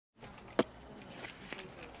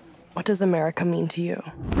What does America mean to you?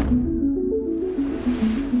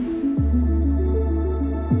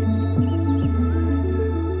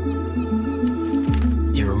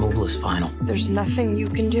 Your removal is final. There's nothing you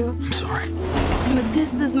can do. I'm sorry. But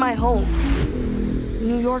this is my home.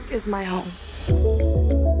 New York is my home.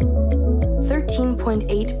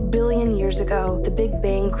 13.8 billion years ago, the Big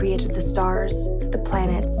Bang created the stars, the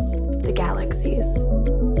planets, the galaxies.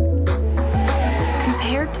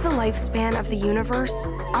 Compared to the lifespan of the universe,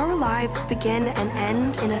 our lives begin and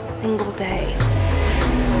end in a single day.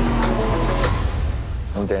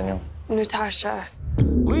 I'm Daniel. Natasha.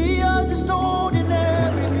 We are just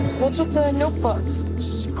ordinary. What's with the notebooks?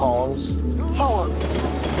 Poems. Poems.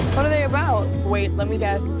 What are they about? Wait, let me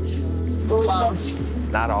guess.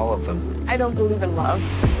 Love. Not all of them. I don't believe in love.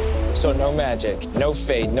 So no magic, no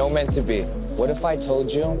fate, no meant to be. What if I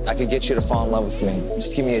told you I could get you to fall in love with me?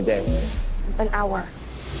 Just give me a day. An hour.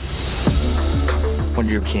 What are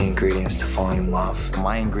your key ingredients to falling in love?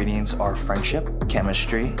 My ingredients are friendship,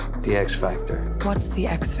 chemistry, the X factor. What's the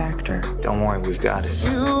X factor? Don't worry, we've got it.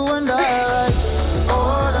 You and I,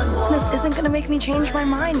 all at once. This isn't gonna make me change my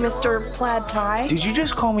mind, Mr. Plaid Tie. Did you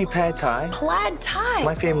just call me Pad Thai? Plaid Tie.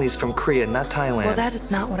 My family is from Korea, not Thailand. Well, that is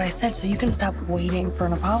not what I said, so you can stop waiting for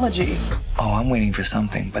an apology. Oh, I'm waiting for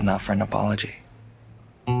something, but not for an apology.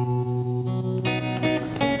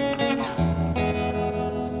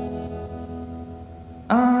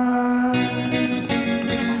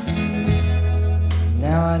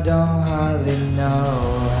 Now I don't hardly know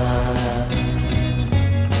her,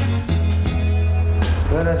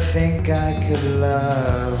 but I think I could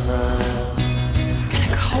love her.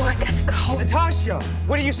 I gotta go. Natasha,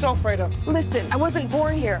 what are you so afraid of? Listen, I wasn't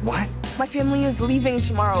born here. What? My family is leaving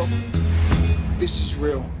tomorrow. This is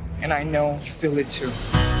real, and I know you feel it too.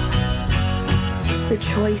 The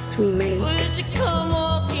choice we make. Would you come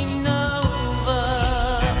walking over?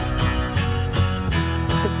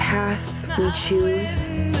 The path we choose.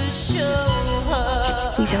 Show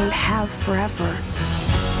her. We don't have forever.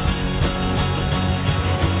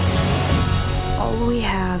 All we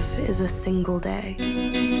have is a single day.